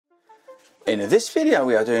In this video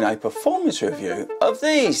we are doing a performance review of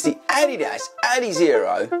these, the Adidas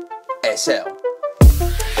ADIZERO SL.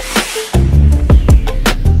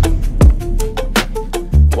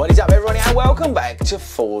 What is up everybody and welcome back to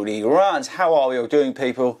 40 Runs. How are we all doing,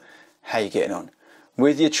 people? How are you getting on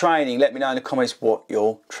with your training? Let me know in the comments what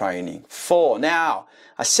you're training for. Now,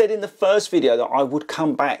 I said in the first video that I would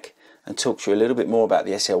come back and talk to you a little bit more about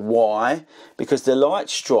the SL. Why? Because the light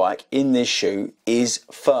strike in this shoe is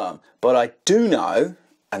firm. But I do know,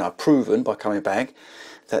 and I've proven by coming back,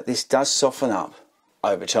 that this does soften up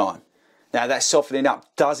over time. Now that softening up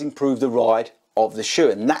does improve the ride of the shoe,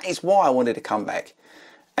 and that is why I wanted to come back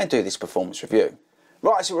and do this performance review.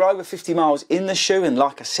 Right, so we're over 50 miles in the shoe, and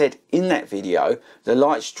like I said in that video, the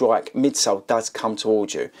light strike midsole does come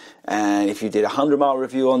towards you. And if you did a 100-mile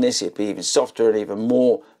review on this, it'd be even softer and even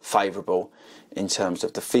more favourable in terms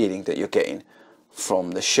of the feeling that you're getting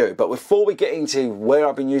from the shoe. But before we get into where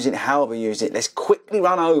I've been using it, how I've been using it, let's quickly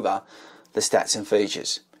run over the stats and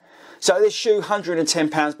features. So this shoe,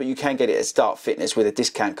 £110, but you can get it at Start Fitness with a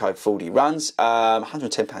discount code 40 Runs.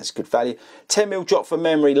 £110 is good value. 10mm drop for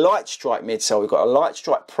memory, light strike midsole. We've got a light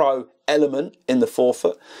strike pro element in the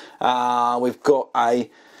forefoot. We've got a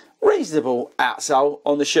reasonable outsole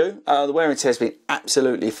on the shoe. The wear and tear has been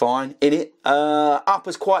absolutely fine in it.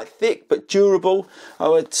 Upper's quite thick but durable. I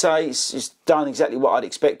would say it's done exactly what I'd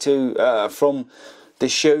expect to from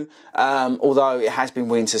this shoe, although it has been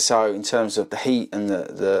winter, so in terms of the heat and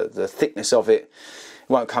the thickness of it,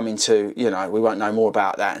 won't come into, you know, we won't know more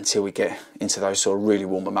about that until we get into those sort of really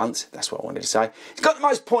warmer months. That's what I wanted to say. It's got the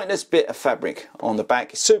most pointless bit of fabric on the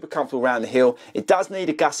back. It's super comfortable around the heel. It does need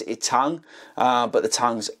a gusseted tongue, but the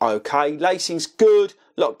tongue's okay. Lacing's good,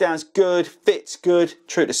 lockdown's good, fit's good,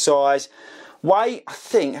 true to size. Weight, I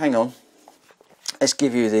think, hang on, let's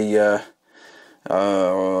give you the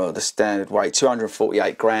standard weight,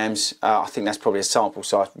 248 grams. I think that's probably a sample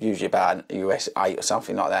size, usually about an US 8 or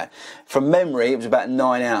something like that. From memory, it was about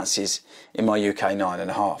 9 ounces in my UK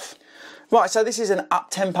 9.5. Right, so this is an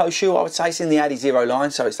up-tempo shoe, I would say. It's in the ADIZERO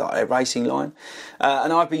line, so it's like a racing line.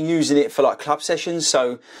 And I've been using it for like club sessions.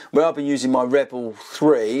 So where I've been using my Rebel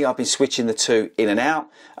 3, I've been switching the two in and out.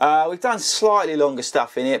 We've done slightly longer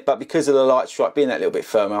stuff in it, but because of the light strike being that little bit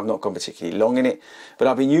firmer, I've not gone particularly long in it. But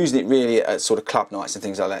I've been using it really at sort of club nights and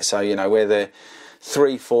things like that. So, you know, where they're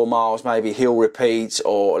 3-4 miles, maybe hill repeats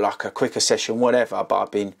or like a quicker session, whatever. But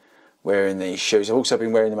I've been wearing these shoes. I've also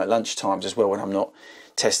been wearing them at lunch times as well when I'm not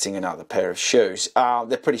testing another pair of shoes.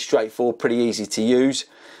 They're pretty straightforward, pretty easy to use.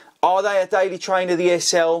 Are they a daily trainer, the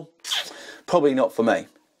SL? Probably not for me.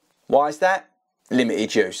 Why is that?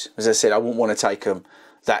 Limited use. As I said, I wouldn't want to take them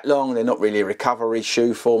that long. They're not really a recovery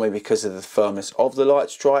shoe for me because of the firmness of the light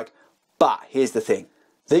strike. But here's the thing.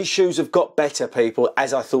 These shoes have got better, people,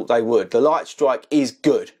 as I thought they would. The light strike is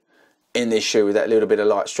good in this shoe with that little bit of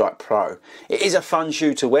light strike pro. It is a fun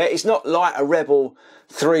shoe to wear. It's not like a Rebel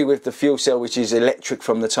 3 with the fuel cell, which is electric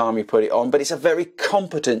from the time you put it on, but it's a very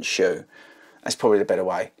competent shoe. That's probably the better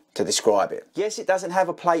way to describe it. Yes, it doesn't have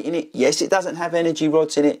a plate in it. Yes, it doesn't have energy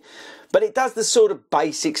rods in it, but it does the sort of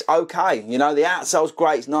basics okay. You know, the outsole's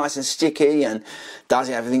great, it's nice and sticky and does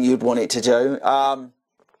everything you'd want it to do.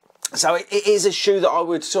 So it is a shoe that I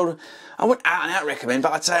would I wouldn't out and out recommend,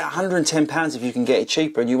 but I'd say £110 if you can get it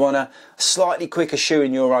cheaper and you want a slightly quicker shoe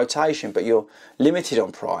in your rotation, but you're limited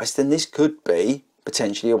on price, then this could be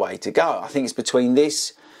potentially a way to go. I think it's between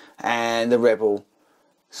this and the Rebel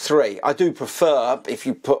 3. I do prefer, if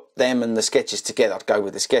you put them and the Skechers together, I'd go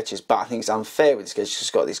with the Skechers, but I think it's unfair with the Skechers.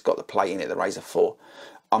 It's got the plate in it, the Razor 4.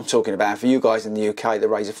 I'm talking about, for you guys in the UK, the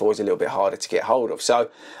Razor 4 is a little bit harder to get hold of.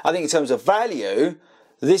 So I think in terms of value,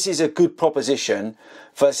 this is a good proposition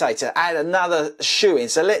for, say, to add another shoe in.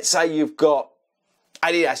 So let's say you've got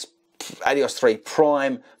Adidas 3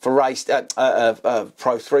 Prime for race,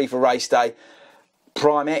 Pro 3 for race day,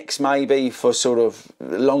 Prime X maybe for sort of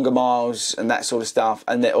longer miles and that sort of stuff,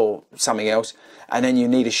 and then, or something else, and then you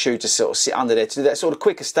need a shoe to sort of sit under there to do that sort of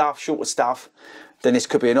quicker stuff, shorter stuff, then this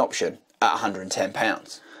could be an option at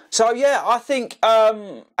 £110. So yeah, I think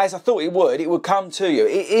as I thought it would come to you.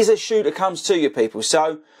 It is a shoe that comes to you, people.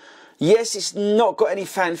 So yes, it's not got any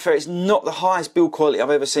fanfare. It's not the highest build quality I've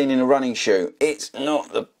ever seen in a running shoe. It's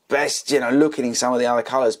not the best, you know, looking in some of the other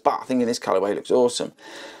colours, but I think in this colourway it looks awesome.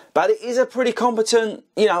 But it is a pretty competent,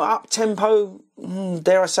 you know, up-tempo,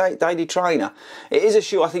 dare I say it, daily trainer. It is a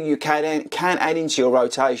shoe I think you can add into your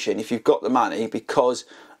rotation if you've got the money because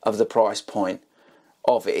of the price point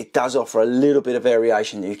of it. It does offer a little bit of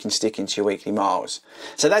variation that you can stick into your weekly miles.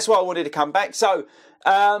 So that's why I wanted to come back. So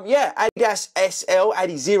yeah, Adidas SL,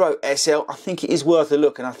 ADIZERO SL, I think it is worth a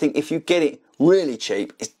look, and I think if you get it really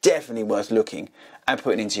cheap, it's definitely worth looking and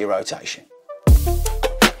putting into your rotation.